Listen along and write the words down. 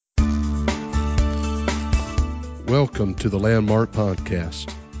Welcome to the Landmark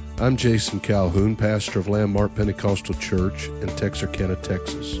Podcast. I'm Jason Calhoun, pastor of Landmark Pentecostal Church in Texarkana,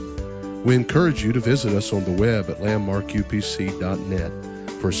 Texas. We encourage you to visit us on the web at landmarkupc.net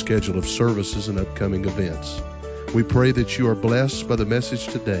for a schedule of services and upcoming events. We pray that you are blessed by the message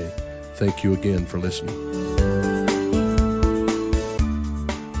today. Thank you again for listening.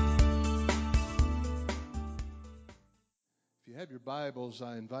 If you have your Bibles,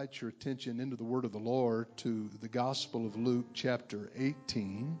 I invite your attention into the Word of the Lord to the Gospel of Luke chapter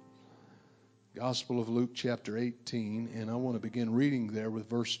 18. Gospel of Luke chapter 18, and I want to begin reading there with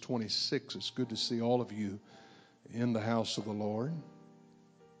verse 26. It's good to see all of you in the house of the Lord.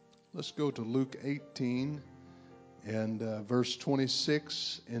 Let's go to Luke 18 and verse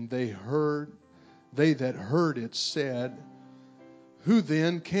 26. And they that heard it said, "Who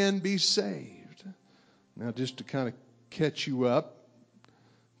then can be saved?" Now, just to kind of catch you up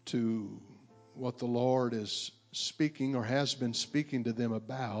to what the Lord is speaking or has been speaking to them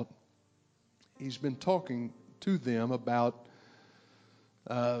about. He's been talking to them about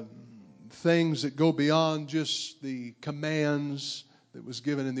things that go beyond just the commands that was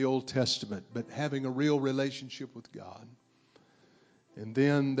given in the Old Testament, but having a real relationship with God. And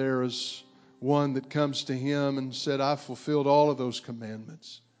then there's one that comes to him and said, "I've fulfilled all of those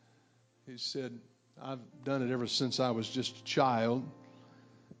commandments." He said, "I've done it ever since I was just a child."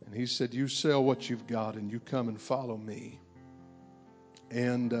 And he said, "You sell what you've got and you come and follow me."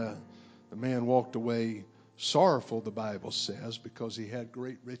 And the man walked away sorrowful, the Bible says, because he had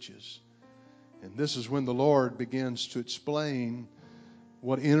great riches. And this is when the Lord begins to explain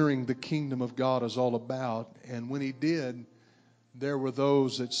what entering the kingdom of God is all about. And when he did, there were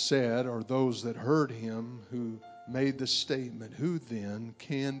those that said, or those that heard him, who made the statement, "Who then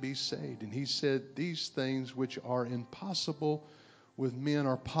can be saved?" And he said, "These things which are impossible with men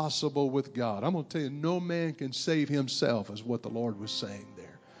are possible with God." I'm going to tell you, no man can save himself, is what the Lord was saying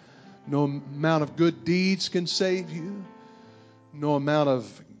there. No amount of good deeds can save you. No amount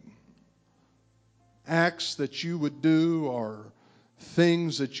of acts that you would do or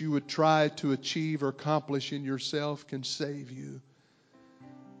things that you would try to achieve or accomplish in yourself can save you.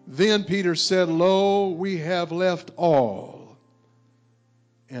 Then Peter said, "Lo, we have left all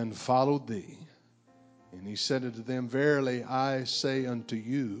and followed thee." And he said unto them, "Verily I say unto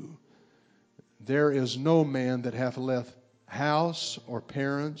you, there is no man that hath left house or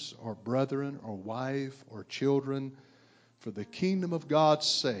parents or brethren or wife or children for the kingdom of God's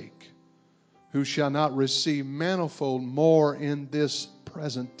sake, who shall not receive manifold more in this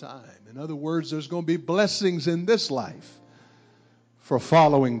present time." In other words, there's going to be blessings in this life for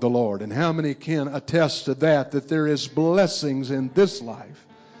following the Lord. And how many can attest to that there is blessings in this life?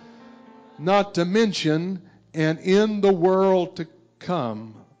 Not to mention, and in the world to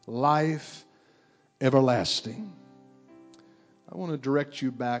come, life everlasting. I want to direct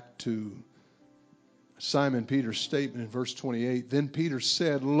you back to Simon Peter's statement in verse 28. Then Peter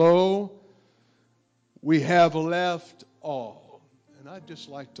said, "Lo, we have left all." And I'd just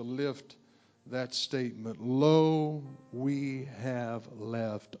like to lift that statement. Lo, we have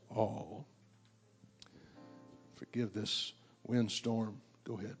left all. Forgive this windstorm.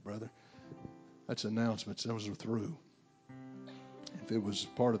 Go ahead, brother. That's announcements. Those are through. If it was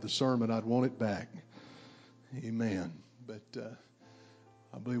part of the sermon, I'd want it back. Amen. But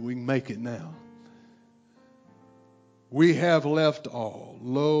I believe we can make it now. We have left all.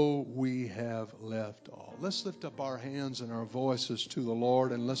 Lo, we have left all. Let's lift up our hands and our voices to the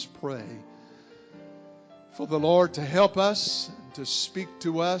Lord, and let's pray for the Lord to help us, to speak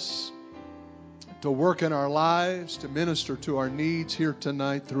to us, to work in our lives, to minister to our needs here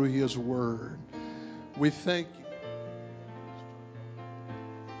tonight through His Word. We thank you.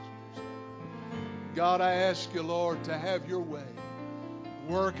 God, I ask you, Lord, to have your way.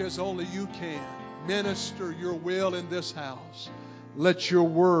 Work as only you can. Minister your will in this house. Let your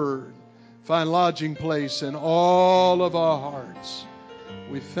word find lodging place in all of our hearts.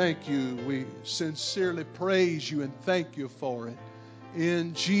 We thank you. We sincerely praise you and thank you for it.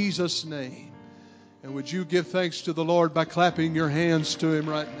 In Jesus' name. And would you give thanks to the Lord by clapping your hands to Him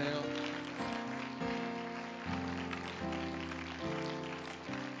right now?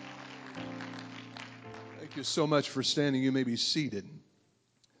 Thank you so much for standing. You may be seated.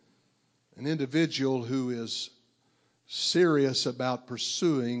 An individual who is serious about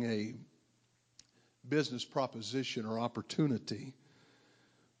pursuing a business proposition or opportunity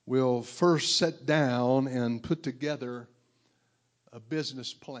will first sit down and put together a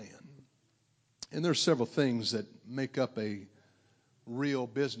business plan. And there are several things that make up a real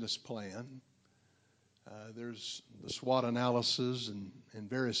business plan. There's the SWOT analysis and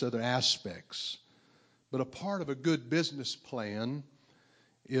various other aspects. But a part of a good business plan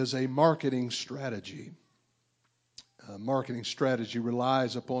is a marketing strategy. A marketing strategy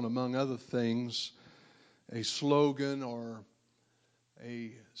relies upon, among other things, a slogan or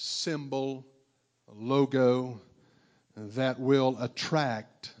a symbol, a logo that will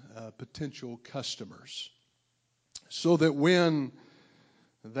attract potential customers. So that when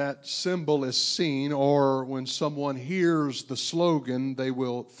that symbol is seen or when someone hears the slogan, they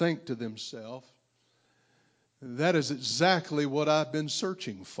will think to themselves, that is exactly what I've been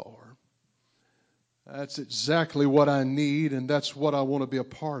searching for. That's exactly what I need, and that's what I want to be a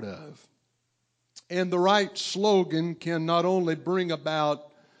part of. And the right slogan can not only bring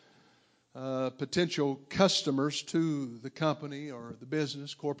about potential customers to the company or the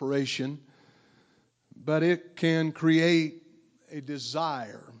business, corporation, but it can create a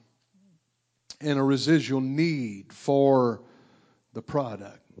desire and a residual need for the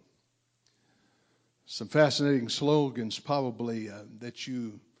product. Some fascinating slogans probably that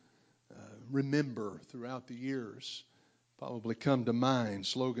you remember throughout the years probably come to mind.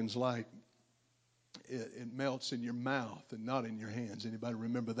 Slogans like, it melts in your mouth and not in your hands. Anybody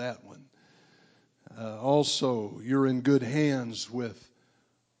remember that one? Also, you're in good hands with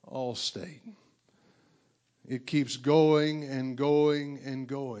Allstate. It keeps going and going and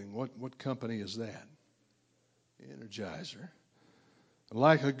going. What company is that? Energizer.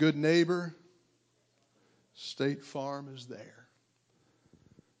 Like a good neighbor, State Farm is there.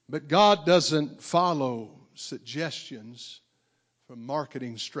 But God doesn't follow suggestions from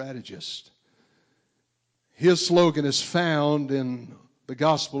marketing strategists. His slogan is found in the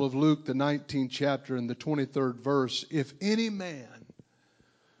Gospel of Luke, the 19th chapter and the 23rd verse. If any man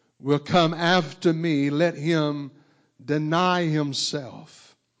will come after me, let him deny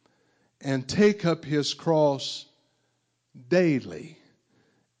himself and take up his cross daily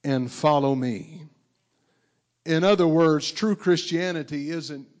and follow me. In other words, true Christianity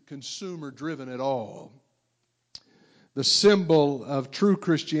isn't consumer driven at all. The symbol of true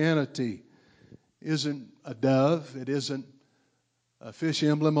Christianity isn't a dove. It isn't a fish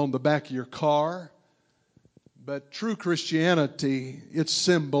emblem on the back of your car. But true Christianity, its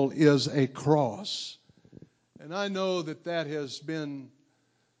symbol is a cross. And I know that that has been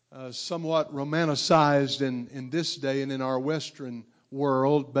somewhat romanticized in this day and in our Western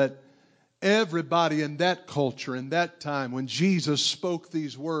world, but everybody in that culture, in that time, when Jesus spoke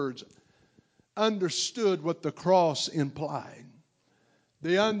these words, understood what the cross implied.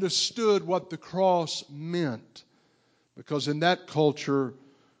 They understood what the cross meant. Because in that culture,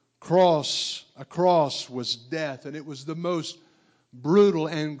 a cross was death, and it was the most brutal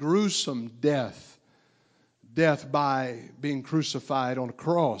and gruesome death. Death by being crucified on a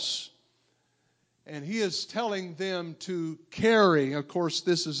cross. And he is telling them to carry, of course,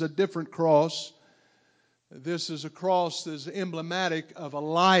 this is a different cross. This is a cross that is emblematic of a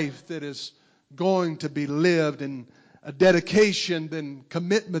life that is going to be lived, and a dedication and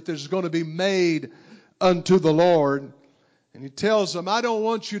commitment that is going to be made unto the Lord. And he tells them, I don't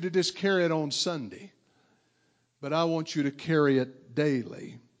want you to just carry it on Sunday, but I want you to carry it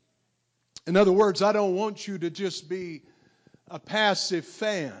daily. In other words, I don't want you to just be a passive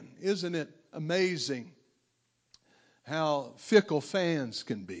fan. Isn't it amazing how fickle fans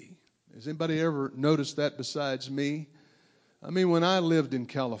can be? Has anybody ever noticed that besides me? I mean, when I lived in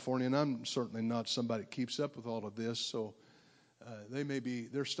California, and I'm certainly not somebody that keeps up with all of this, so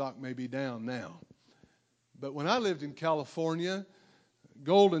their stock may be down now. But when I lived in California,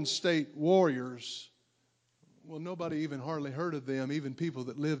 Golden State Warriors, well, nobody even hardly heard of them, even people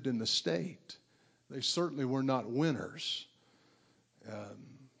that lived in the state. They certainly were not winners.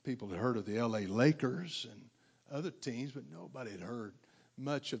 People had heard of the L.A. Lakers and other teams, but nobody had heard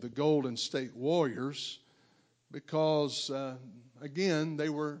much of the Golden State Warriors because, again, they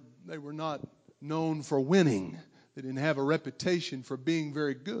were not known for winning. They didn't have a reputation for being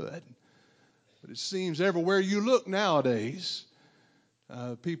very good. But it seems everywhere you look nowadays,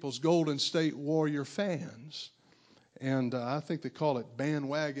 people's Golden State Warrior fans. And I think they call it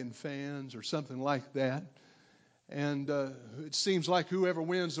bandwagon fans or something like that. And it seems like whoever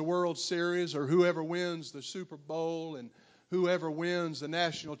wins the World Series or whoever wins the Super Bowl and whoever wins the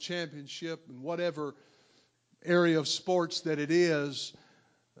national championship and whatever area of sports that it is,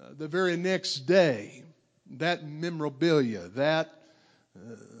 the very next day, that memorabilia,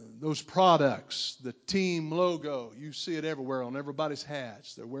 those products, the team logo, you see it everywhere on everybody's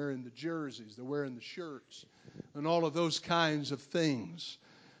hats. They're wearing the jerseys, they're wearing the shirts, and all of those kinds of things,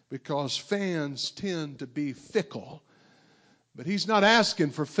 because fans tend to be fickle. But he's not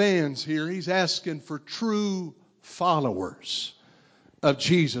asking for fans here. He's asking for true followers of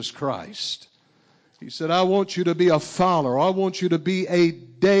Jesus Christ. He said, I want you to be a follower. I want you to be a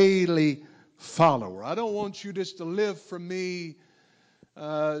daily follower. I don't want you just to live for me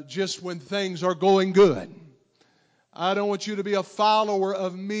just when things are going good. I don't want you to be a follower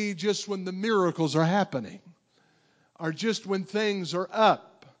of me just when the miracles are happening, or just when things are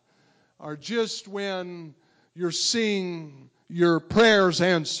up, or just when you're seeing your prayers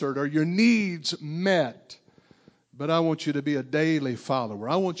answered or your needs met. But I want you to be a daily follower.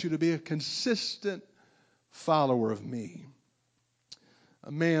 I want you to be a consistent follower of me.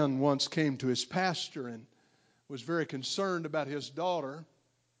 A man once came to his pastor and was very concerned about his daughter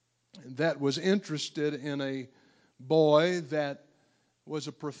that was interested in a boy that was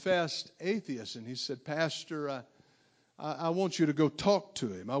a professed atheist. And he said, Pastor, I want you to go talk to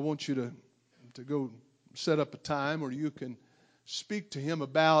him. I want you to go set up a time where you can speak to him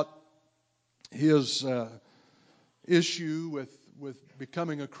about his issue with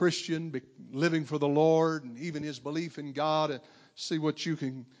becoming a Christian, living for the Lord, and even his belief in God, and see what you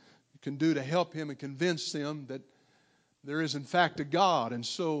can do to help him and convince him that there is in fact a God. And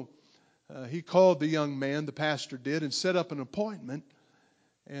so he called the young man, the pastor did, and set up an appointment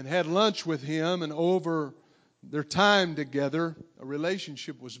and had lunch with him, and over their time together, a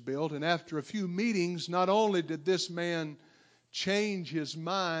relationship was built. And after a few meetings, not only did this man change his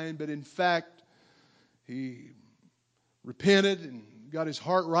mind, but in fact, he repented and got his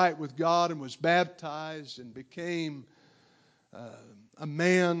heart right with God and was baptized and became a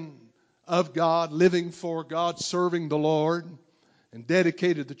man of God, living for God, serving the Lord, and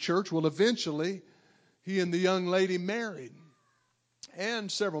dedicated the church. Well, eventually, he and the young lady married.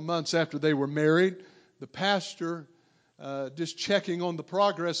 And several months after they were married, the pastor, just checking on the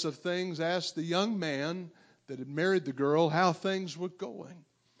progress of things, asked the young man that had married the girl how things were going.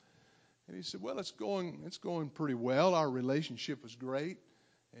 And he said, well, it's going pretty well. Our relationship was great.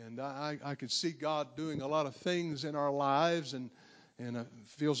 And I could see God doing a lot of things in our lives. And it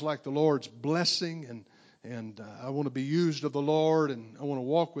feels like the Lord's blessing. And I want to be used of the Lord. And I want to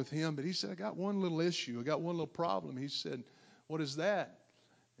walk with Him. But he said, I got one little issue. I got one little problem. He said, what is that?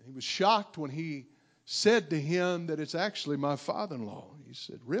 And he was shocked when he said to him that it's actually my father-in-law. He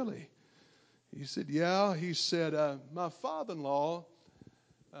said, really? He said, yeah. He said, my father-in-law,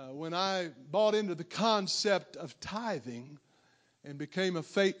 when I bought into the concept of tithing and became a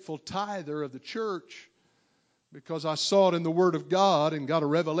faithful tither of the church because I saw it in the Word of God and got a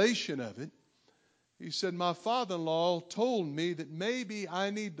revelation of it, he said, my father-in-law told me that maybe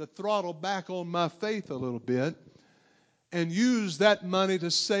I need to throttle back on my faith a little bit and use that money to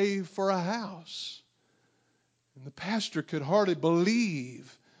save for a house. And the pastor could hardly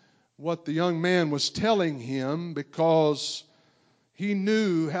believe what the young man was telling him, because he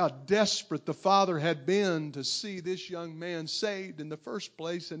knew how desperate the father had been to see this young man saved in the first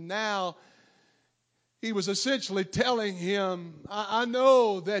place. And now he was essentially telling him, I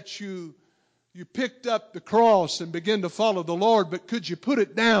know that you picked up the cross and began to follow the Lord, but could you put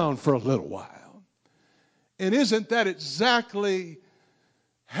it down for a little while? And isn't that exactly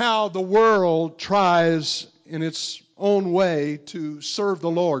how the world tries in its own way to serve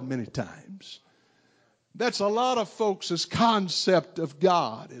the Lord many times? That's a lot of folks' concept of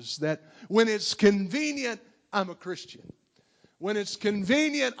God, is that when it's convenient, I'm a Christian. When it's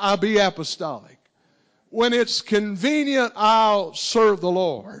convenient, I'll be apostolic. When it's convenient, I'll serve the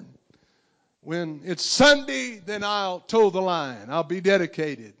Lord. When it's Sunday, then I'll toe the line. I'll be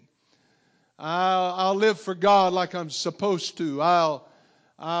dedicated. I'll live for God like I'm supposed to.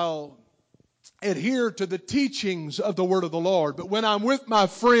 I'll adhere to the teachings of the Word of the Lord. But when I'm with my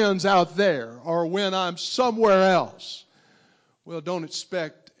friends out there, or when I'm somewhere else, well, don't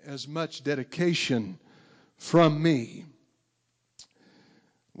expect as much dedication from me.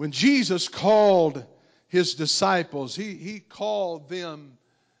 When Jesus called His disciples, He called them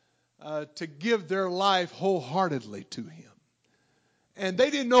to give their life wholeheartedly to Him. And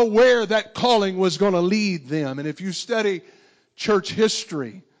they didn't know where that calling was going to lead them. And if you study church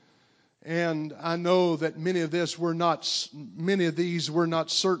history, and I know that many of these were not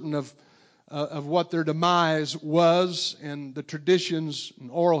certain of what their demise was, and the traditions and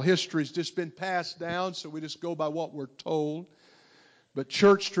oral history has just been passed down, so we just go by what we're told. But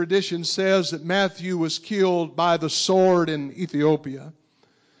church tradition says that Matthew was killed by the sword in Ethiopia.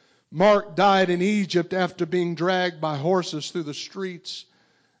 Mark died in Egypt after being dragged by horses through the streets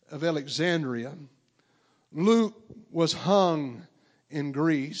of Alexandria. Luke was hung in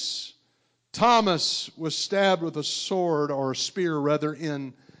Greece. Thomas was stabbed with a sword, or a spear rather,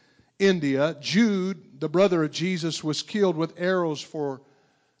 in India. Jude, the brother of Jesus, was killed with arrows for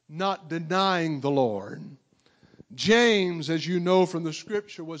not denying the Lord. James, as you know from the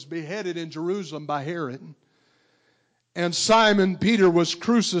Scripture, was beheaded in Jerusalem by Herod. And Simon Peter was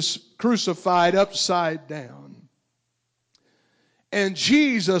crucified upside down. And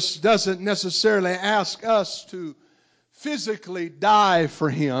Jesus doesn't necessarily ask us to physically die for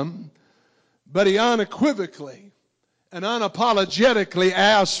him, but he unequivocally and unapologetically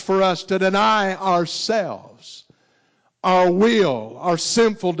asks for us to deny ourselves, our will, our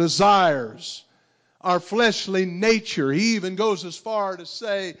sinful desires, our fleshly nature. He even goes as far to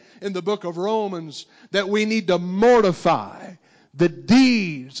say in the book of Romans that we need to mortify the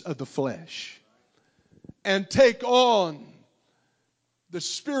deeds of the flesh and take on the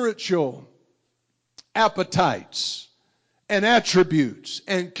spiritual appetites and attributes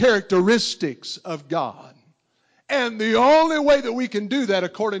and characteristics of God. And the only way that we can do that,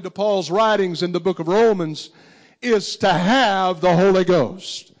 according to Paul's writings in the book of Romans, is to have the Holy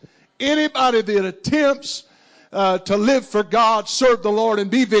Ghost. Anybody that attempts to live for God, serve the Lord,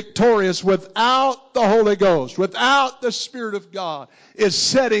 and be victorious without the Holy Ghost, without the Spirit of God, is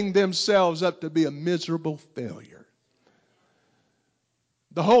setting themselves up to be a miserable failure.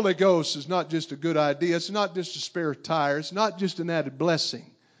 The Holy Ghost is not just a good idea. It's not just a spare tire. It's not just an added blessing.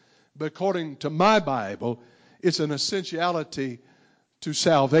 But according to my Bible, it's an essentiality to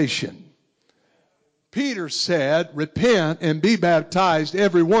salvation. Peter said, repent and be baptized,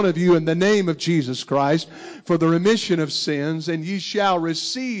 every one of you, in the name of Jesus Christ, for the remission of sins, and ye shall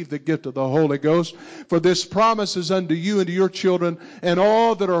receive the gift of the Holy Ghost. For this promise is unto you and to your children, and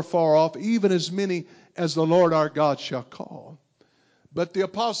all that are far off, even as many as the Lord our God shall call. But the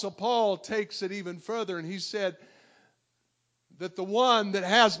Apostle Paul takes it even further, and he said that the one that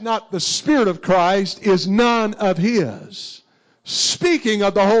has not the Spirit of Christ is none of his. Speaking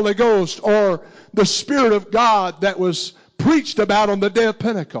of the Holy Ghost, or the Spirit of God that was preached about on the day of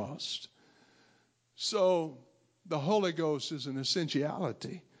Pentecost. So the Holy Ghost is an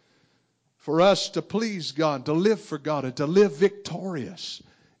essentiality for us to please God, to live for God, and to live victorious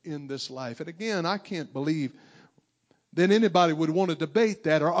in this life. And again, I can't believe that anybody would want to debate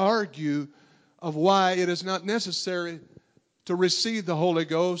that or argue of why it is not necessary to receive the Holy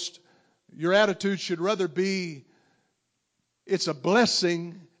Ghost. Your attitude should rather be, it's a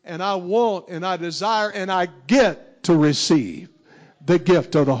blessing, and I want and I desire and I get to receive the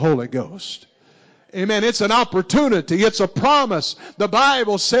gift of the Holy Ghost. Amen. It's an opportunity. It's a promise. The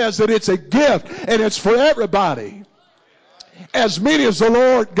Bible says that it's a gift and it's for everybody. As many as the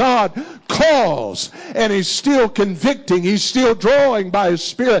Lord God calls, and He's still convicting, He's still drawing by His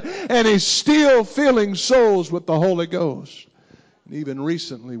Spirit, and He's still filling souls with the Holy Ghost. And even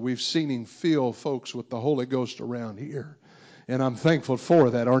recently we've seen Him fill folks with the Holy Ghost around here. And I'm thankful for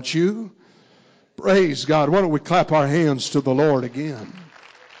that, aren't you? Praise God. Why don't we clap our hands to the Lord again?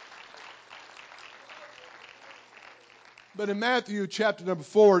 But in Matthew chapter number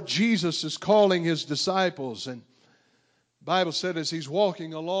 4, Jesus is calling His disciples. And the Bible said as He's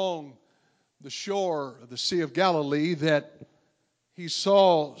walking along the shore of the Sea of Galilee that He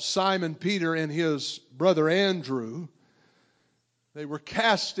saw Simon Peter and his brother Andrew. They were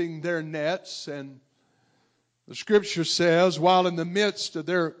casting their nets, and the Scripture says, while in the midst of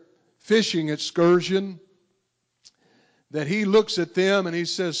their fishing excursion, that He looks at them and He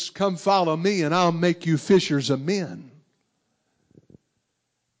says, come follow me and I'll make you fishers of men.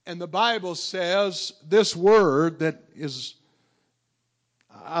 And the Bible says this word that is,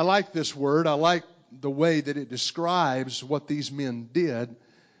 I like this word. I like the way that it describes what these men did.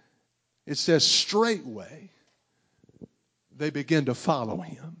 It says, straightway they began to follow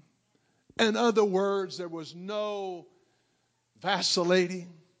Him. In other words, there was no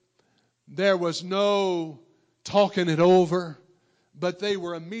vacillating. There was no talking it over. But they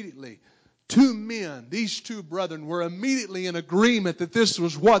were immediately, two men, these two brethren, were immediately in agreement that this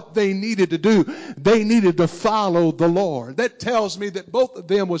was what they needed to do. They needed to follow the Lord. That tells me that both of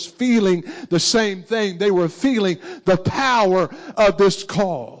them was feeling the same thing. They were feeling the power of this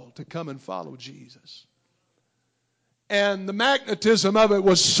call to come and follow Jesus. And the magnetism of it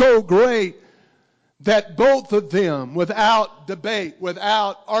was so great that both of them, without debate,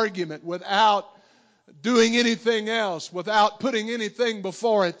 without argument, without doing anything else, without putting anything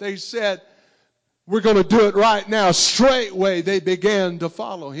before it, they said, we're going to do it right now. Straightway they began to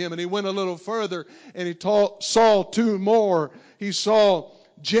follow Him. And he went a little further and he saw two more. He saw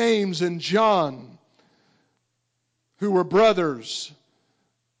James and John, who were brothers,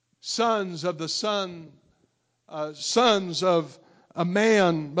 sons of a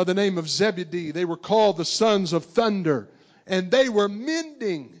man by the name of Zebedee. They were called the sons of thunder, and they were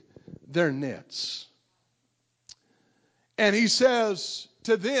mending their nets. And He says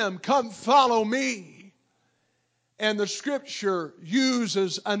to them, come follow me, And the Scripture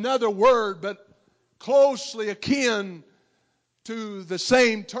uses another word, but closely akin to the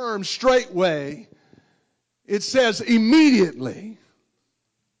same term, straightway. It says immediately.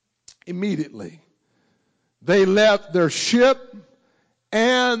 Immediately. They left their ship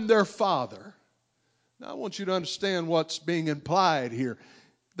and their father. Now I want you to understand what's being implied here.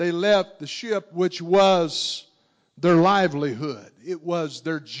 They left the ship, which was their livelihood. It was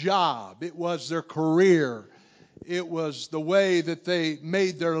their job. It was their career. It was the way that they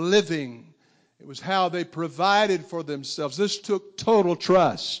made their living. It was how they provided for themselves. This took total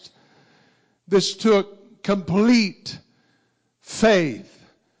trust. This took complete faith.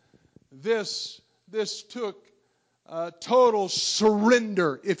 This took total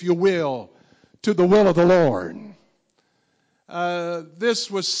surrender, if you will, to the will of the Lord. This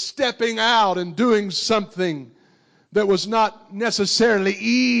was stepping out and doing something that was not necessarily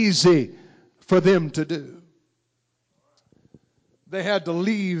easy for them to do. They had to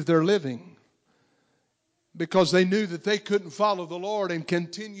leave their living because they knew that they couldn't follow the Lord and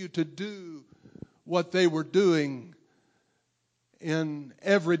continue to do what they were doing in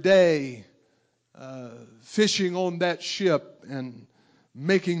everyday fishing on that ship and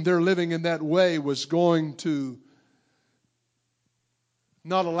making their living in that way was going to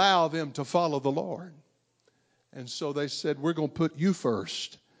not allow them to follow the Lord. And so they said, we're going to put you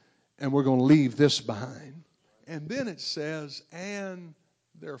first and we're going to leave this behind. And then it says, and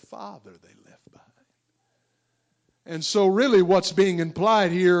their father they left behind. And so really what's being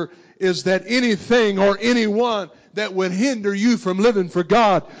implied here is that anything or anyone that would hinder you from living for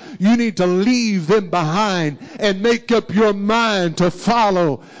God, you need to leave them behind and make up your mind to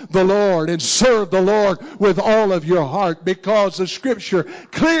follow the Lord and serve the Lord with all of your heart, because the Scripture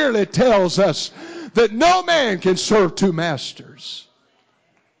clearly tells us that no man can serve two masters.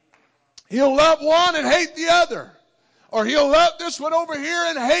 He'll love one and hate the other. Or he'll love this one over here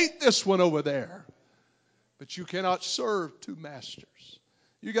and hate this one over there. But you cannot serve two masters.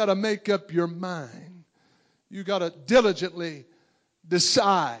 You got to make up your mind. You got to diligently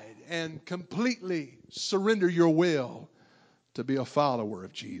decide and completely surrender your will to be a follower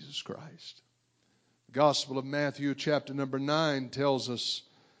of Jesus Christ. The Gospel of Matthew chapter number 9 tells us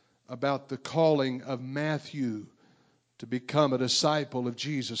about the calling of Matthew to become a disciple of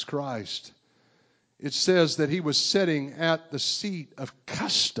Jesus Christ. It says that he was sitting at the seat of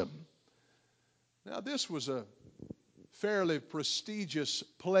custom. Now, this was a fairly prestigious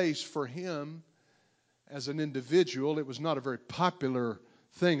place for him as an individual. It was not a very popular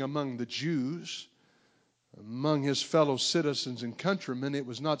thing among the Jews. Among his fellow citizens and countrymen, it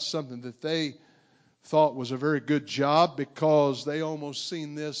was not something that they thought was a very good job, because they almost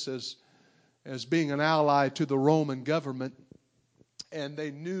seen this as being an ally to the Roman government. And they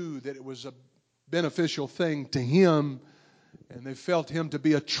knew that it was a beneficial thing to him, and they felt him to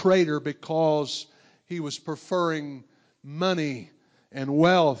be a traitor because he was preferring money and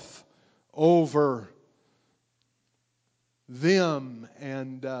wealth over them,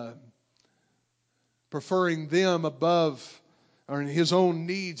 and preferring them above, or in his own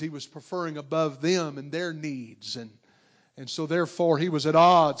needs, he was preferring above them and their needs. And so therefore he was at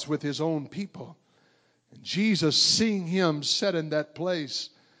odds with his own people. And Jesus, seeing him set in that place,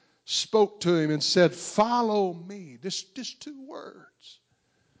 spoke to him and said, "Follow me." Just two words.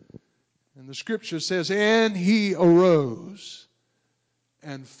 And the Scripture says, and he arose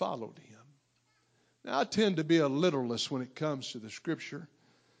and followed him. Now, I tend to be a literalist when it comes to the Scripture.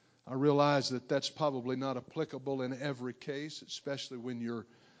 I realize that that's probably not applicable in every case, especially when you're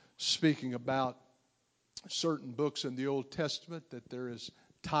speaking about certain books in the Old Testament, that there is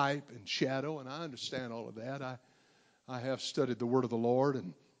type and shadow, and I understand all of that. I have studied the Word of the Lord,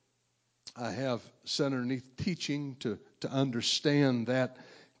 and I have sat underneath teaching to understand that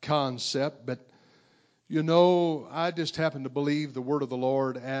concept. But, you know, I just happen to believe the Word of the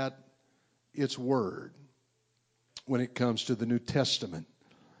Lord at its word when it comes to the New Testament.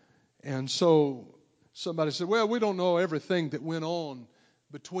 And so somebody said, well, we don't know everything that went on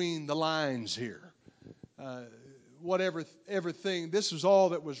between the lines here. Everything, this is all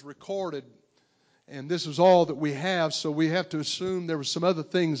that was recorded, and this is all that we have, so we have to assume there were some other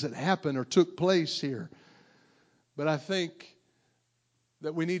things that happened or took place here. But I think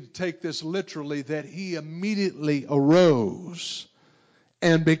that we need to take this literally, that he immediately arose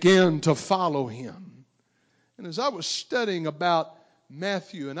and began to follow him. And as I was studying about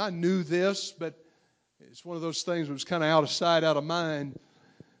Matthew, and I knew this, but it's one of those things that was kind of out of sight, out of mind.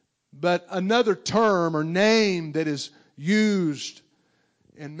 But another term or name that is used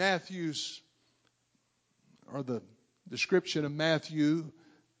in Matthew's, or the description of Matthew,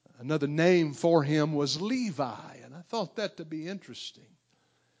 Another name for him was Levi, and I thought that to be interesting.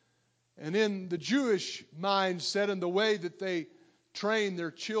 And in the Jewish mindset and the way that they train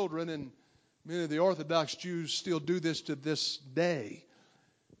their children, and many of the Orthodox Jews still do this to this day,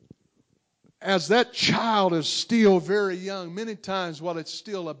 as that child is still very young, many times while it's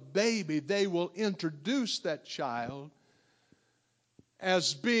still a baby, they will introduce that child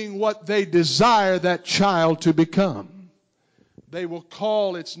as being what they desire that child to become. They will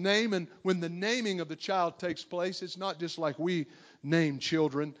call its name, and when the naming of the child takes place, it's not just like we name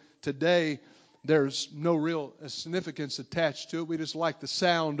children today. There's no real significance attached to it. We just like the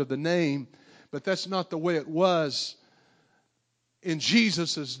sound of the name, but that's not the way it was in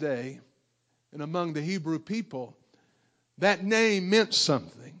Jesus' day and among the Hebrew people. That name meant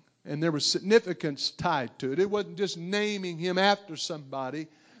something, and there was significance tied to it. It wasn't just naming him after somebody.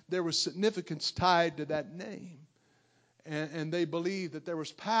 There was significance tied to that name. And they believed that there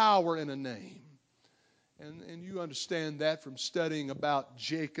was power in a name. And you understand that from studying about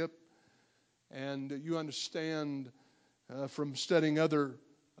Jacob. And you understand from studying other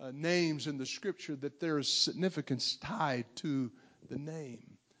names in the Scripture that there is significance tied to the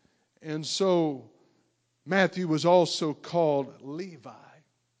name. And so Matthew was also called Levi.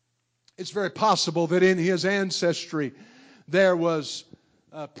 It's very possible that in his ancestry there was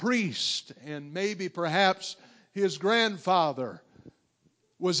a priest, and maybe perhaps his grandfather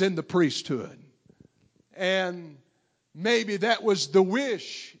was in the priesthood. And maybe that was the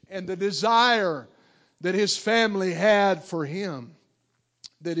wish and the desire that his family had for him,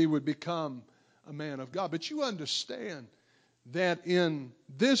 that he would become a man of God. But you understand that in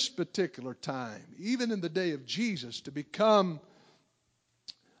this particular time, even in the day of Jesus, to become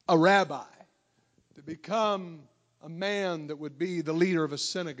a rabbi, to become a man that would be the leader of a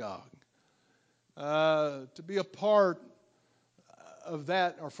synagogue, to be a part of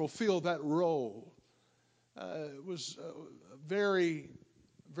that or fulfill that role, it was a very,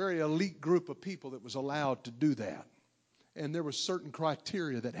 very elite group of people that was allowed to do that. And there were certain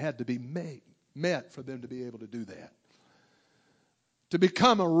criteria that had to be met for them to be able to do that. To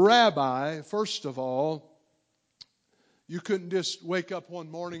become a rabbi, first of all, you couldn't just wake up one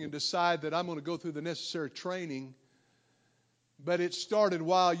morning and decide that I'm going to go through the necessary training. But it started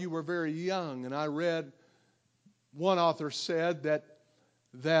while you were very young. And I read, one author said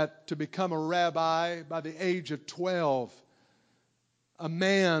that to become a rabbi by the age of 12, a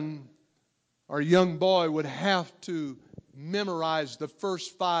man or a young boy would have to memorize the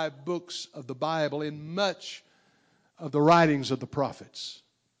first 5 books of the Bible in much of the writings of the prophets.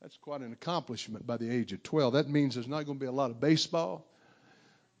 That's quite an accomplishment by the age of 12. That means there's not going to be a lot of baseball,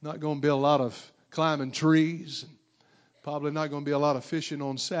 not going to be a lot of climbing trees, probably not going to be a lot of fishing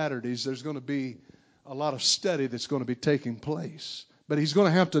on Saturdays. There's going to be a lot of study that's going to be taking place. But he's going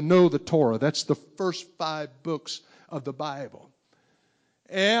to have to know the Torah. That's the first 5 books of the Bible.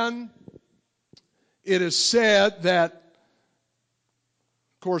 And it is said that,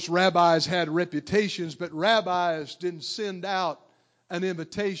 of course, rabbis had reputations, but rabbis didn't send out an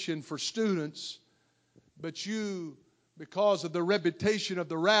invitation for students. But you, because of the reputation of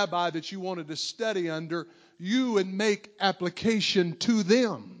the rabbi that you wanted to study under, you would make application to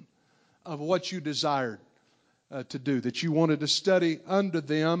them of what you desired to do, that you wanted to study under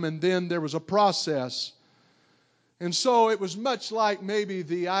them, and then there was a process. And so it was much like maybe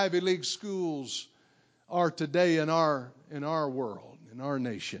the Ivy League schools are today in our world, in our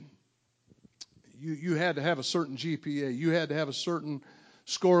nation. You had to have a certain GPA. You had to have a certain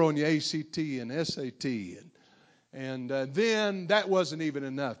score on your ACT and SAT. And then that wasn't even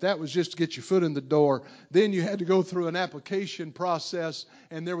enough. That was just to get your foot in the door. Then you had to go through an application process,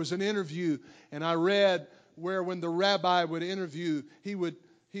 and there was an interview. And I read where when the rabbi would interview, he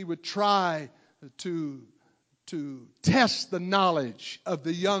would try to test the knowledge of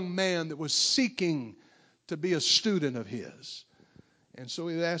the young man that was seeking to be a student of his. And so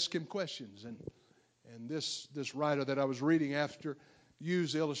he'd ask him questions. And this writer that I was reading after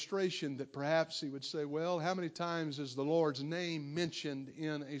used the illustration that perhaps he would say, well, how many times is the Lord's name mentioned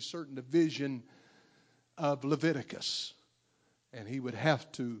in a certain division of Leviticus? And he would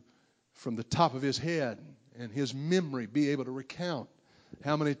have to, from the top of his head and his memory, be able to recount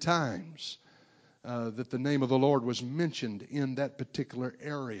how many times that the name of the Lord was mentioned in that particular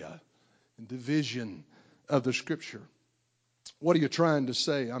area and division of the Scripture. What are you trying to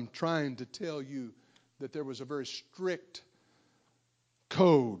say? I'm trying to tell you that there was a very strict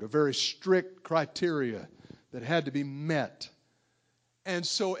code, a very strict criteria that had to be met. And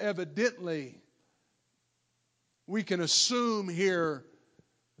so evidently, we can assume here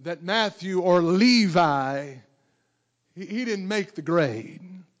that Matthew or Levi, he didn't make the grade.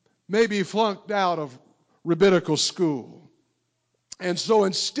 Maybe he flunked out of rabbinical school. And so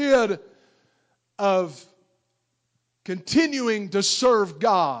instead of continuing to serve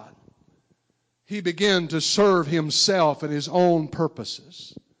God, he began to serve himself and his own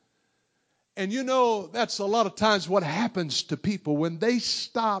purposes. And you know, that's a lot of times what happens to people when they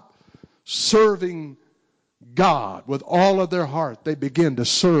stop serving God with all of their heart. They begin to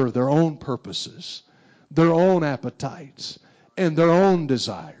serve their own purposes, their own appetites, and their own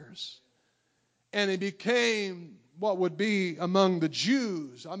desires. And it became what would be among the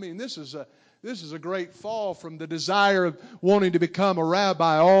Jews. I mean, this is a great fall from the desire of wanting to become a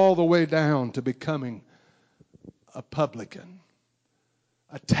rabbi all the way down to becoming a publican,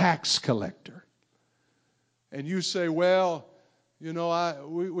 a tax collector. And you say, well, you know,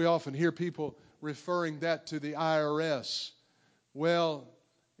 we often hear people referring that to the IRS. Well,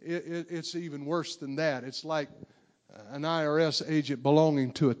 it's even worse than that. It's like an IRS agent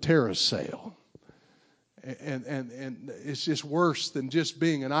belonging to a terrorist cell. And it's just worse than just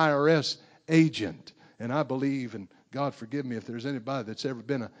being an IRS agent. And I believe, and God forgive me if there's anybody that's ever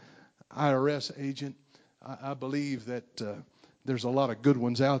been an IRS agent, I believe that there's a lot of good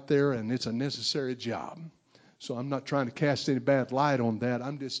ones out there, and it's a necessary job. So I'm not trying to cast any bad light on that.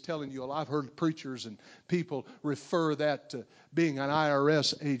 I'm just telling you, I've heard preachers and people refer that to being an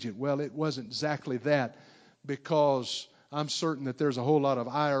IRS agent. Well, it wasn't exactly that, because I'm certain that there's a whole lot of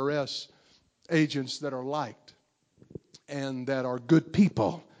IRS agents that are liked and that are good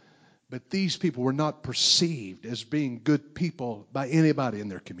people. But these people were not perceived as being good people by anybody in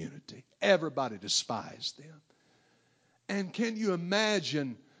their community. Everybody despised them. And can you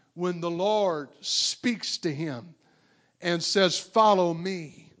imagine when the Lord speaks to him and says, follow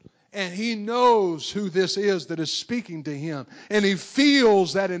me, and he knows who this is that is speaking to him, and he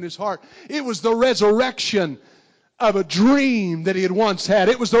feels that in his heart? It was the resurrection of a dream that he had once had.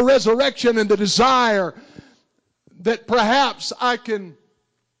 It was the resurrection and the desire that perhaps I can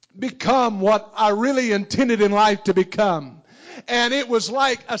become what I really intended in life to become. And it was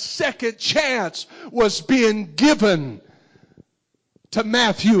like a second chance was being given to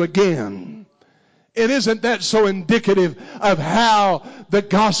Matthew again. And isn't that so indicative of how the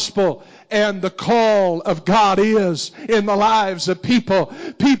gospel and the call of God is in the lives of people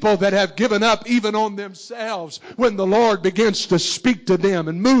that have given up even on themselves? When the Lord begins to speak to them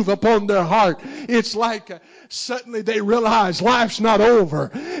and move upon their heart, it's like suddenly they realize life's not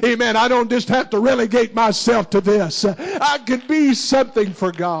over. Amen. I don't just have to relegate myself to this. I can be something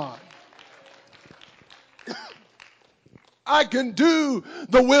for God. I can do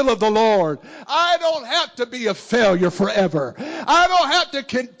the will of the Lord. I don't have to be a failure forever. I don't have to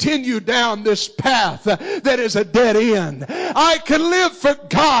continue down this path that is a dead end. I can live for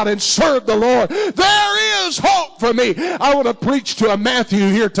God and serve the Lord. There is hope for me. I want to preach to a Matthew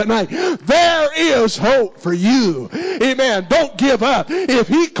here tonight. There is hope for you. Amen. Don't give up. If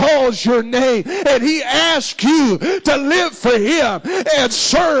he calls your name and he asks you to live for him and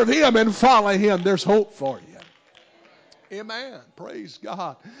serve him and follow him, there's hope for you. Amen. Praise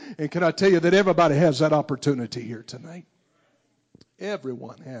God. And can I tell you that everybody has that opportunity here tonight?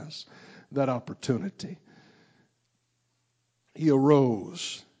 Everyone has that opportunity. He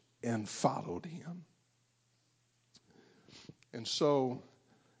arose and followed him. And so,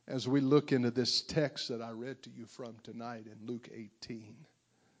 as we look into this text that I read to you from tonight in Luke 18,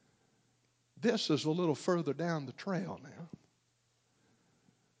 this is a little further down the trail now.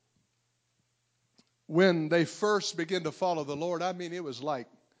 When they first began to follow the Lord, I mean, it was like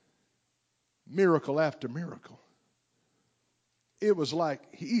miracle after miracle. It was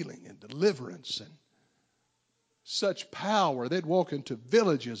like healing and deliverance and such power. They'd walk into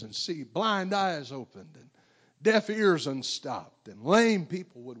villages and see blind eyes opened and deaf ears unstopped, and lame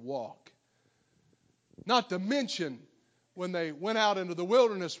people would walk. Not to mention when they went out into the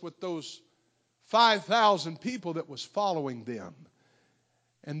wilderness with those 5,000 people that was following them,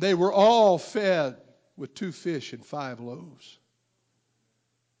 and they were all fed with 2 fish and 5 loaves.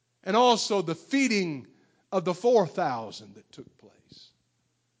 And also the feeding of the 4,000 that took place.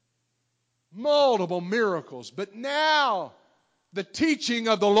 Multiple miracles. But now the teaching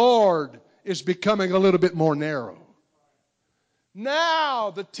of the Lord is becoming a little bit more narrow.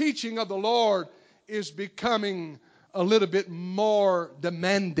 Now the teaching of the Lord is becoming a little bit more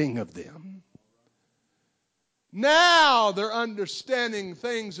demanding of them. Now their understanding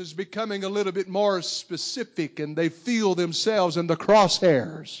things is becoming a little bit more specific, and they feel themselves in the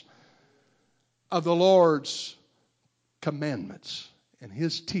crosshairs of the Lord's commandments and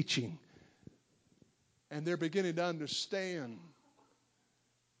his teaching. And they're beginning to understand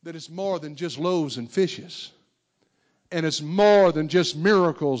that it's more than just loaves and fishes. And it's more than just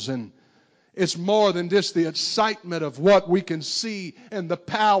miracles, and it's more than just the excitement of what we can see and the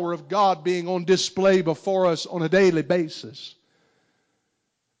power of God being on display before us on a daily basis.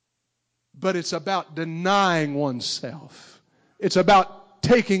 But it's about denying oneself. It's about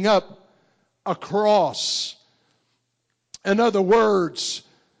taking up a cross. In other words,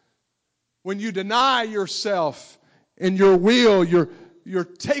 when you deny yourself in your will, you're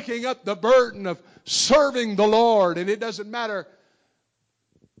taking up the burden of serving the Lord. And it doesn't matter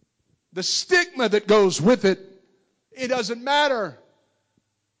the stigma that goes with it. It doesn't matter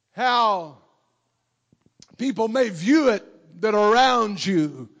how people may view it that are around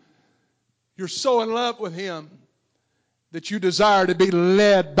you. You're so in love with Him that you desire to be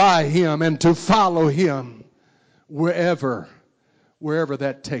led by Him and to follow Him wherever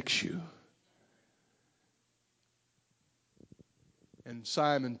that takes you. And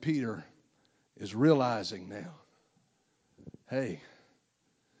Simon Peter is realizing now, hey,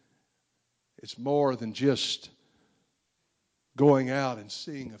 it's more than just going out and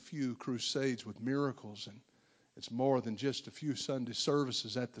seeing a few crusades with miracles, and it's more than just a few Sunday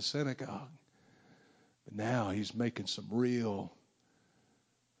services at the synagogue. But now he's making a real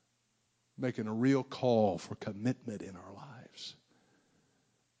call for commitment in our lives.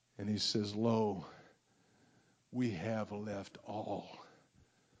 And he says, lo, we have left all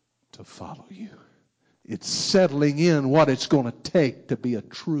to follow you. It's settling in what it's going to take to be a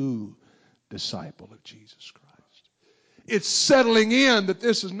true disciple of Jesus Christ. It's settling in that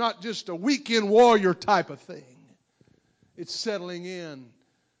this is not just a weekend warrior type of thing. It's settling in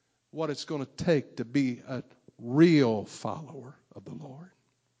what it's going to take to be a real follower of the Lord.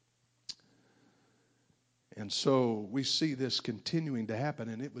 And so we see this continuing to happen,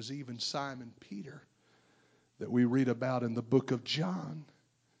 and it was even Simon Peter that we read about in the book of John,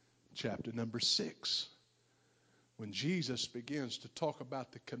 chapter number 6, when Jesus begins to talk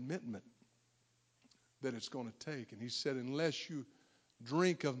about the commitment that it's going to take. And he said, unless you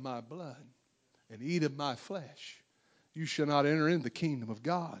drink of my blood and eat of my flesh, you shall not enter into the kingdom of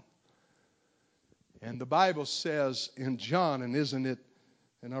God. And the Bible says in John, and isn't it,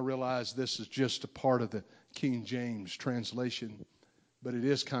 and I realize this is just a part of the King James translation, but it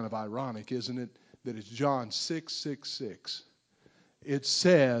is kind of ironic, isn't it, that it's John 6:66. It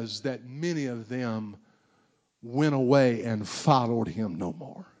says that many of them went away and followed him no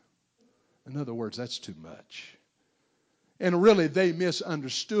more. In other words, that's too much. And really, they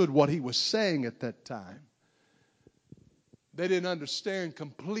misunderstood what he was saying at that time. They didn't understand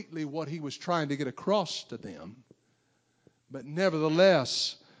completely what he was trying to get across to them. But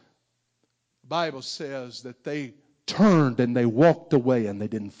nevertheless, the Bible says that they turned and they walked away and they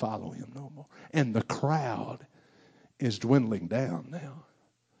didn't follow him no more. And the crowd is dwindling down now.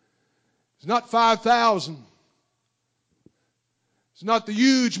 It's not 5,000. It's not the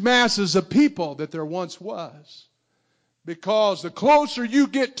huge masses of people that there once was. Because the closer you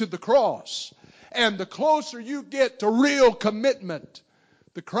get to the cross and the closer you get to real commitment,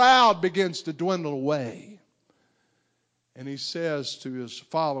 the crowd begins to dwindle away. And he says to his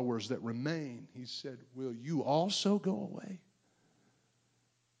followers that remain, he said, will you also go away?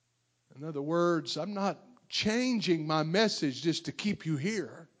 In other words, I'm not changing my message just to keep you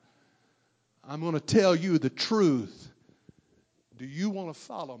here. I'm going to tell you the truth. Do you want to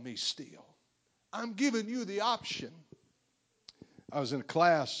follow me still? I'm giving you the option. I was in a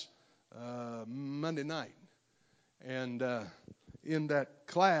class Monday night, and in that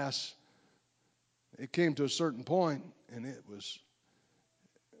class, it came to a certain point, and it was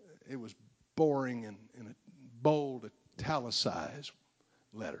boring and in bold, italicized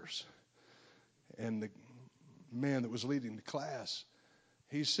letters. And the man that was leading the class,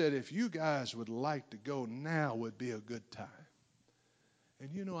 he said, if you guys would like to go, now would be a good time.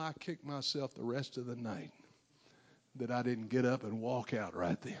 And you know, I kicked myself the rest of the night that I didn't get up and walk out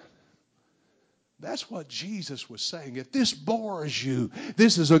right then. That's what Jesus was saying. If this bores you,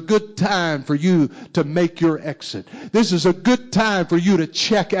 this is a good time for you to make your exit. This is a good time for you to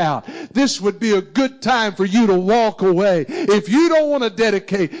check out. This would be a good time for you to walk away. If you don't want to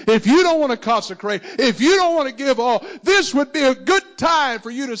dedicate, if you don't want to consecrate, if you don't want to give all, this would be a good time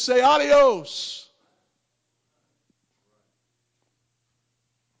for you to say adios.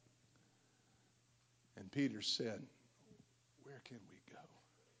 And Peter said, where can we go?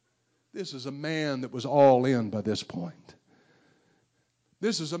 This is a man that was all in by this point.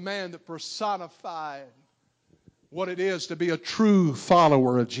 This is a man that personified what it is to be a true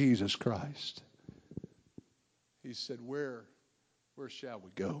follower of Jesus Christ. He said, where shall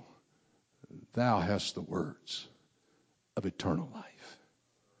we go? Thou hast the words of eternal life.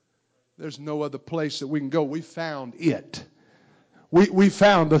 There's no other place that we can go. We found it. We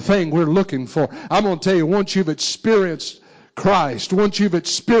found the thing we're looking for. I'm going to tell you, once you've experienced Christ, once you've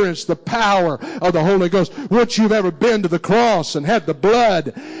experienced the power of the Holy Ghost, once you've ever been to the cross and had the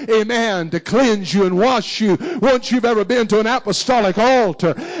blood, amen, to cleanse you and wash you, once you've ever been to an apostolic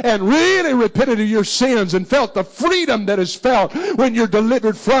altar and really repented of your sins and felt the freedom that is felt when you're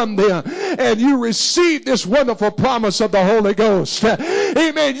delivered from them, and you receive this wonderful promise of the Holy Ghost,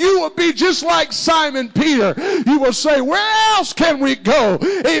 amen, you will be just like Simon Peter. You will say, where else can we go?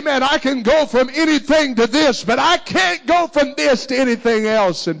 Amen, I can go from anything to this, but I can't go from this to anything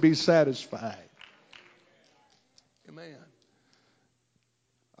else and be satisfied. Amen.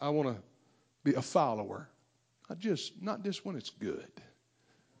 I want to be a follower. Not just when it's good.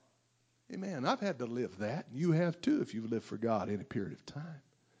 Amen. I've had to live that. You have too if you've lived for God any period of time.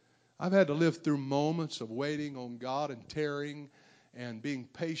 I've had to live through moments of waiting on God and tarrying and being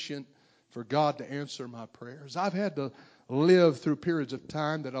patient for God to answer my prayers. I've had to live through periods of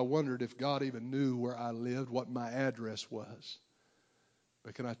time that I wondered if God even knew where I lived, what my address was.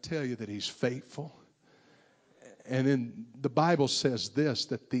 But can I tell you that He's faithful? And in the Bible says this,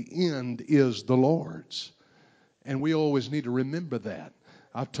 that the end is the Lord's. And we always need to remember that.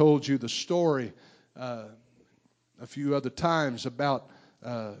 I've told you the story a few other times about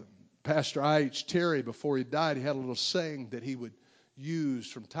Pastor I.H. Terry. Before he died, he had a little saying that he would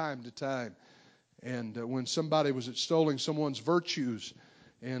use from time to time. And when somebody was extolling someone's virtues,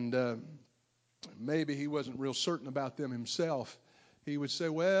 and maybe he wasn't real certain about them himself, he would say,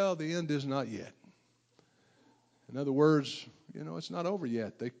 well, the end is not yet. In other words, it's not over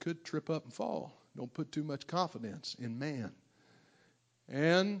yet. They could trip up and fall. Don't put too much confidence in man.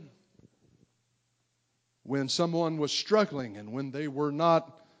 And when someone was struggling and when they were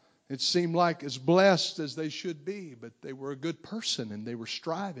not, it seemed like, as blessed as they should be, but they were a good person and they were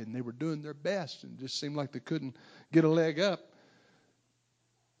striving, they were doing their best, and it just seemed like they couldn't get a leg up,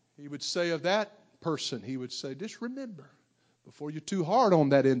 he would say of that person, he would say, just remember, before you're too hard on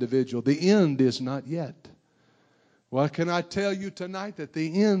that individual, the end is not yet. Well, can I tell you tonight that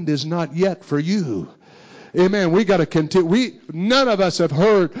the end is not yet for you? Amen. We got to continue. None of us have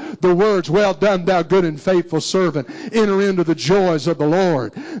heard the words, well done, thou good and faithful servant. Enter into the joys of the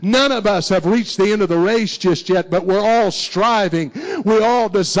Lord. None of us have reached the end of the race just yet, but we're all striving. We all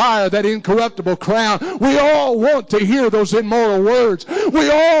desire that incorruptible crown. We all want to hear those immortal words.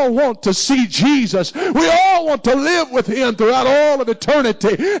 We all want to see Jesus. We all want to live with Him throughout all of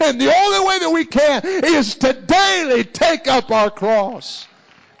eternity. And the only way that we can is to daily take up our cross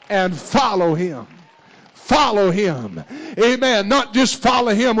and follow Him. Follow Him. Amen. Not just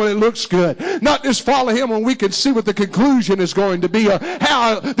follow Him when it looks good. Not just follow Him when we can see what the conclusion is going to be or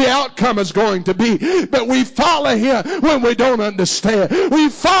how the outcome is going to be. But we follow Him when we don't understand. We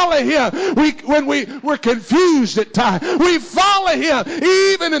follow Him when we're confused at times. We follow Him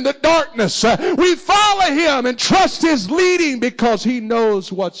even in the darkness. We follow Him and trust His leading because He knows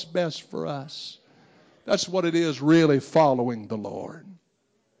what's best for us. That's what it is, really following the Lord.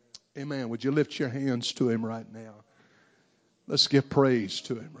 Amen. Would you lift your hands to Him right now? Let's give praise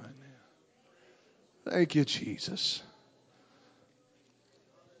to Him right now. Thank you, Jesus.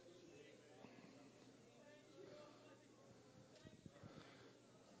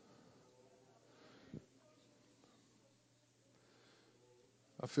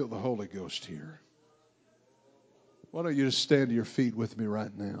 I feel the Holy Ghost here. Why don't you just stand to your feet with me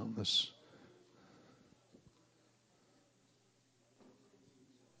right now?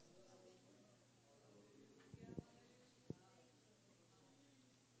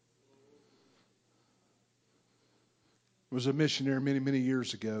 There was a missionary many, many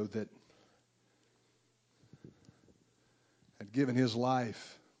years ago that had given his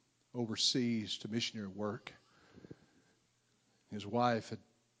life overseas to missionary work. His wife had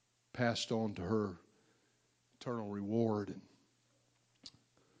passed on to her eternal reward. And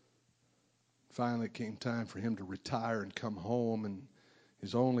finally it came time for him to retire and come home, and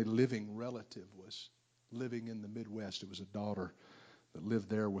his only living relative was living in the Midwest. It was a daughter that lived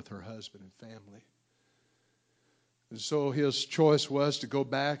there with her husband and family. And so his choice was to go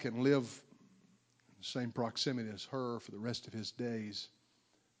back and live in the same proximity as her for the rest of his days,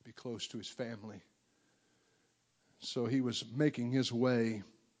 be close to his family. So he was making his way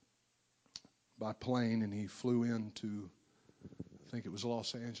by plane, and he flew into, I think it was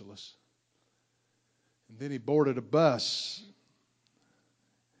Los Angeles. And then he boarded a bus,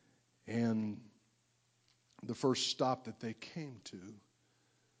 and the first stop that they came to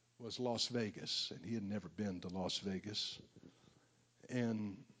was Las Vegas, and he had never been to Las Vegas.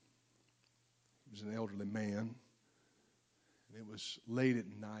 And he was an elderly man, and it was late at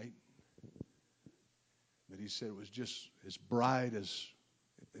night. But he said it was just as bright as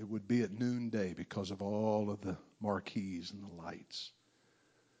it would be at noonday because of all of the marquees and the lights.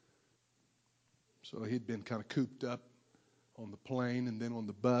 So he'd been kind of cooped up on the plane and then on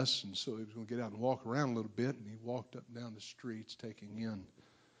the bus, and so he was going to get out and walk around a little bit, and he walked up and down the streets taking in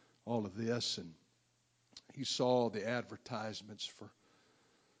all of this, and he saw the advertisements for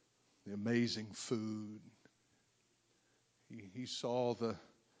the amazing food. He saw the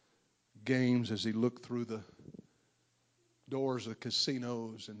games as he looked through the doors of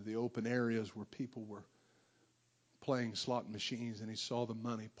casinos and the open areas where people were playing slot machines, and he saw the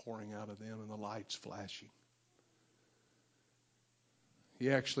money pouring out of them and the lights flashing. He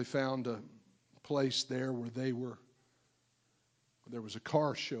actually found a place there where there was a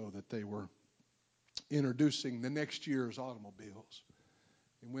car show that they were introducing the next year's automobiles.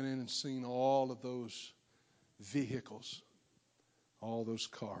 He went in and seen all of those vehicles, all those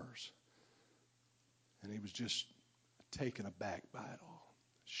cars. And he was just taken aback by it all,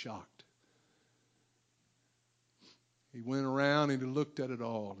 shocked. He went around and he looked at it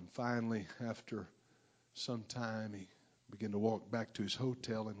all, and finally, after some time, he began to walk back to his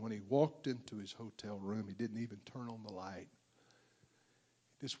hotel, and when he walked into his hotel room, he didn't even turn on the light.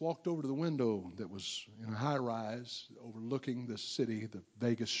 He just walked over to the window that was in a high-rise overlooking the city, the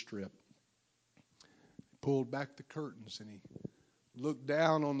Vegas Strip. He pulled back the curtains, and he looked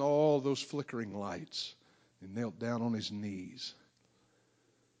down on all those flickering lights and knelt down on his knees.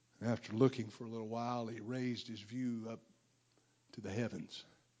 And after looking for a little while, he raised his view up to the heavens.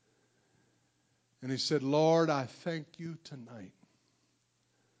 And he said, Lord, I thank you tonight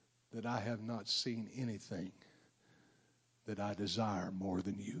that I have not seen anything that I desire more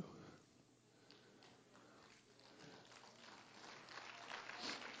than you.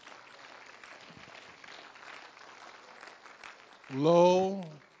 Lo,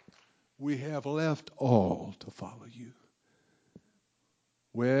 we have left all to follow you.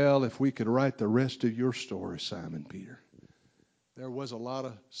 Well, if we could write the rest of your story, Simon Peter, there was a lot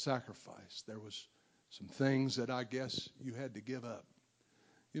of sacrifice. There was some things that I guess you had to give up.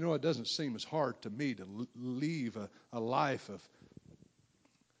 You know, it doesn't seem as hard to me to leave a life of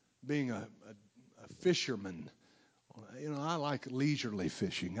being a fisherman. You know, I like leisurely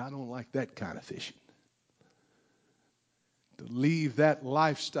fishing. I don't like that kind of fishing. To leave that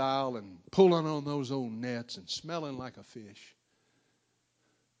lifestyle and pulling on those old nets and smelling like a fish.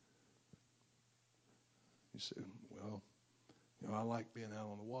 You say, well, you know, I like being out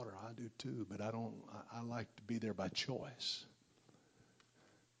on the water. I do too, but I like to be there by choice.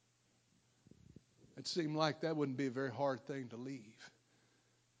 It seemed like that wouldn't be a very hard thing to leave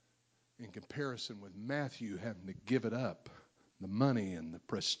in comparison with Matthew having to give it up, the money and the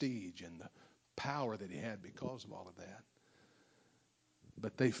prestige and the power that he had because of all of that.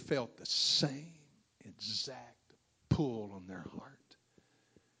 But they felt the same exact pull on their heart.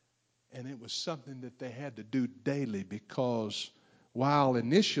 And it was something that they had to do daily, because while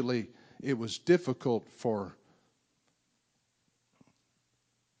initially it was difficult for,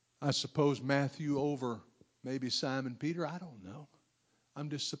 I suppose, Matthew over maybe Simon Peter, I don't know. I'm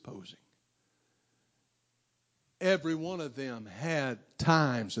just supposing. Every one of them had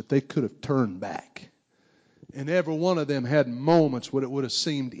times that they could have turned back. And every one of them had moments where it would have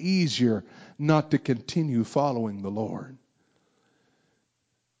seemed easier not to continue following the Lord.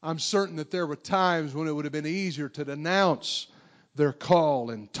 I'm certain that there were times when it would have been easier to denounce their call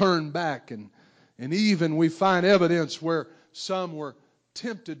and turn back. And even we find evidence where some were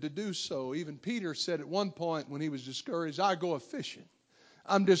tempted to do so. Even Peter said at one point when he was discouraged, I go a-fishing.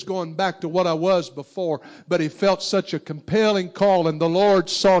 I'm just going back to what I was before. But he felt such a compelling call, and the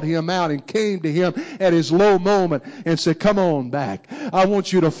Lord sought him out and came to him at his low moment and said, come on back. I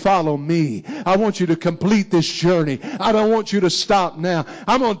want you to follow me. I want you to complete this journey. I don't want you to stop now.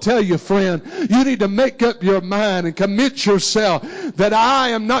 I'm going to tell you, friend, you need to make up your mind and commit yourself that I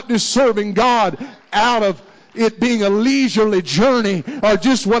am not just serving God out of it being a leisurely journey or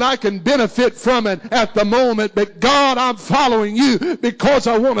just what I can benefit from it at the moment. But God, I'm following you because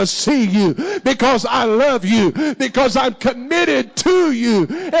I want to see you, because I love you, because I'm committed to you,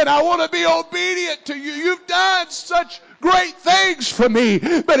 and I want to be obedient to you. You've done such great things for me,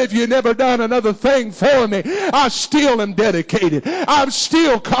 but if you've never done another thing for me, I still am dedicated. I'm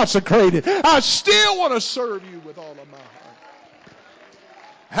still consecrated. I still want to serve you with all of my heart.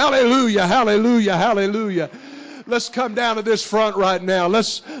 Hallelujah, hallelujah, hallelujah. Let's come down to this front right now.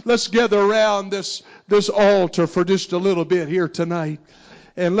 Let's gather around this altar for just a little bit here tonight.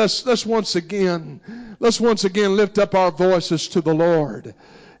 And let's once again lift up our voices to the Lord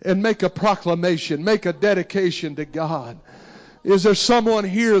and make a proclamation, make a dedication to God. Is there someone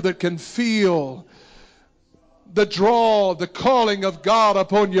here that can feel the draw, the calling of God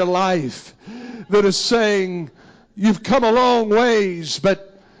upon your life that is saying, you've come a long ways, but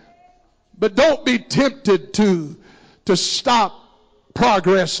don't be tempted to stop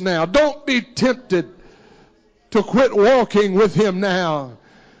progress now. Don't be tempted to quit walking with Him now.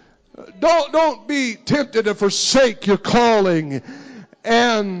 Don't be tempted to forsake your calling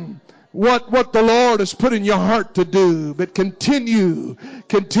and what the Lord has put in your heart to do. But continue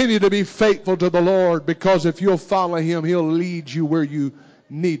to be faithful to the Lord, because if you'll follow Him, He'll lead you where you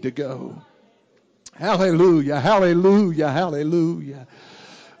need to go. Hallelujah, hallelujah, hallelujah.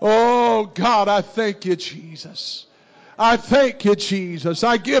 Oh God, I thank you, Jesus. I thank you, Jesus.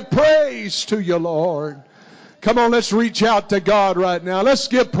 I give praise to you, Lord. Come on, let's reach out to God right now. Let's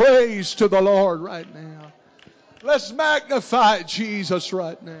give praise to the Lord right now. Let's magnify Jesus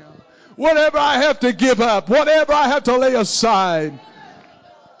right now. Whatever I have to give up, whatever I have to lay aside,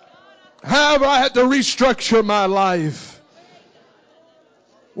 however I have to restructure my life,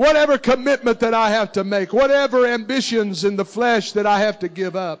 whatever commitment that I have to make, whatever ambitions in the flesh that I have to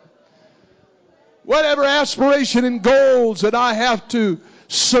give up, whatever aspiration and goals that I have to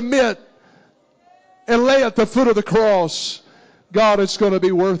submit and lay at the foot of the cross, God, it's going to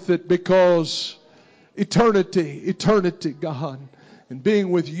be worth it, because eternity, God, and being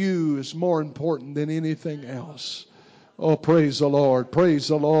with you is more important than anything else. Oh, praise the Lord, praise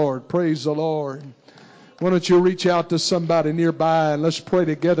the Lord, praise the Lord. Why don't you reach out to somebody nearby and let's pray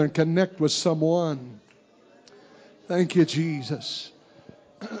together and connect with someone. Thank you, Jesus.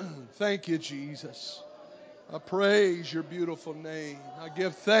 Thank you, Jesus. I praise your beautiful name. I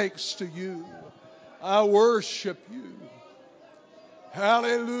give thanks to you. I worship you.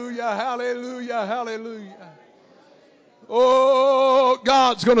 Hallelujah, hallelujah, hallelujah. Oh,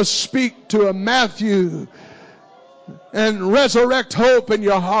 God's going to speak to a Matthew and resurrect hope in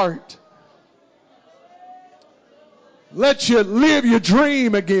your heart. Let you live your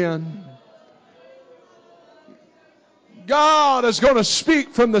dream again. God is going to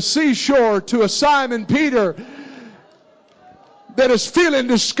speak from the seashore to a Simon Peter that is feeling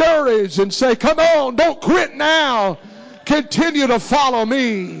discouraged and say, come on, don't quit now. Continue to follow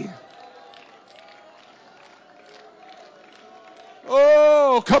me.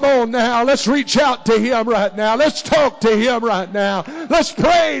 Oh, come on now. Let's reach out to Him right now. Let's talk to Him right now. Let's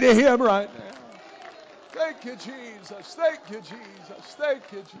pray to Him right now. Thank you, Jesus. Thank you, Jesus. Thank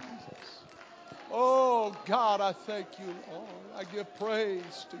you, Jesus. Oh, God, I thank you, Lord. I give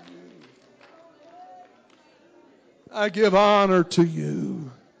praise to you. I give honor to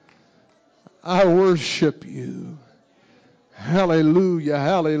you. I worship you. Hallelujah,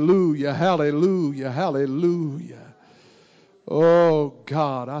 hallelujah, hallelujah, hallelujah. Oh,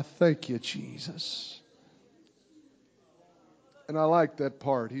 God, I thank you, Jesus. And I like that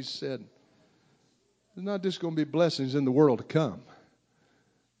part. He said, there's not just going to be blessings in the world to come.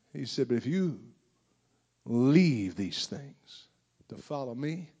 He said, but if you leave these things to follow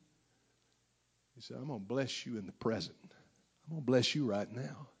me, He said, I'm going to bless you in the present. I'm going to bless you right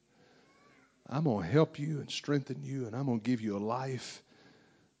now. I'm going to help you and strengthen you, and I'm going to give you a life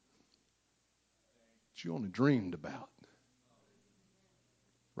that you only dreamed about.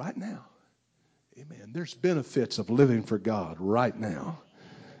 Right now. Amen. There's benefits of living for God right now.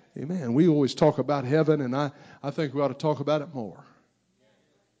 Amen. We always talk about heaven, and I think we ought to talk about it more.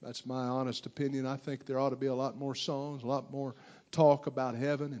 That's my honest opinion. I think there ought to be a lot more songs, a lot more talk about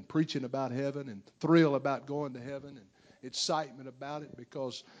heaven and preaching about heaven and thrill about going to heaven and excitement about it,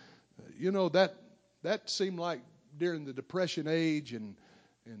 because that seemed like during the Depression age and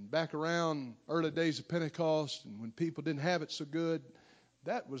back around early days of Pentecost, and when people didn't have it so good,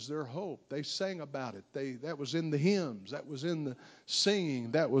 that was their hope. They sang about it. That was in the hymns. That was in the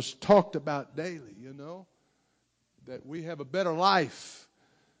singing. That was talked about daily, that we have a better life.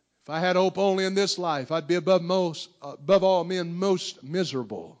 If I had hope only in this life, I'd be above all men most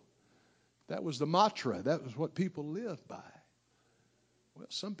miserable. That was the mantra. That was what people lived by. Well,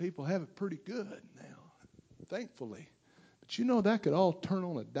 some people have it pretty good now, thankfully. But that could all turn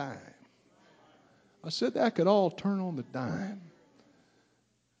on a dime. I said that could all turn on the dime.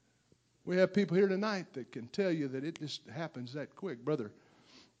 We have people here tonight that can tell you that it just happens that quick. Brother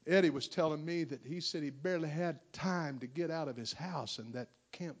Eddie was telling me that he said he barely had time to get out of his house in that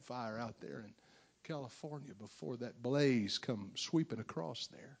campfire out there in California before that blaze come sweeping across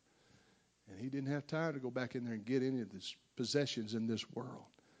there. And he didn't have time to go back in there and get any of his possessions in this world.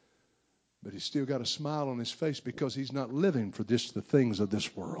 But he's still got a smile on his face because he's not living for just the things of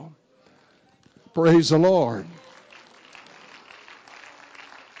this world. Praise the Lord.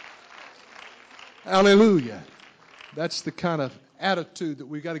 Hallelujah. That's the kind of attitude that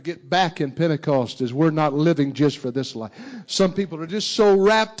we got to get back in Pentecost is we're not living just for this life. Some people are just so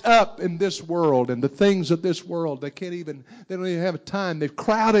wrapped up in this world and the things of this world, they don't even have time. They've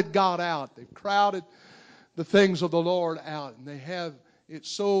crowded God out. They've crowded the things of the Lord out, and they have it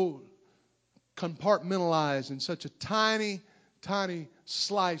so compartmentalized, and such a tiny, tiny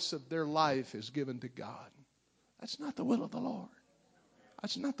slice of their life is given to God. That's not the will of the Lord.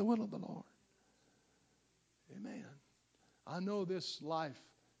 That's not the will of the Lord. Amen. I know this life,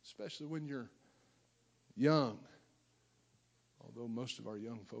 especially when you're young, although most of our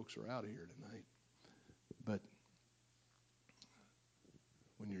young folks are out of here tonight, but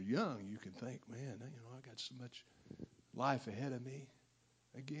when you're young, you can think, man, I got so much life ahead of me.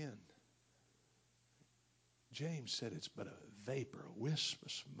 Again, James said it's but a vapor, a wisp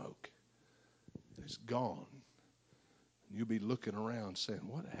of smoke. And it's gone. And you'll be looking around saying,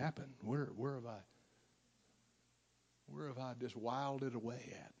 what happened? Where have I just wiled it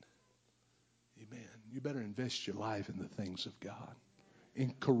away at? Amen. You better invest your life in the things of God,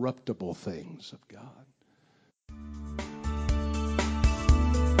 incorruptible things of God.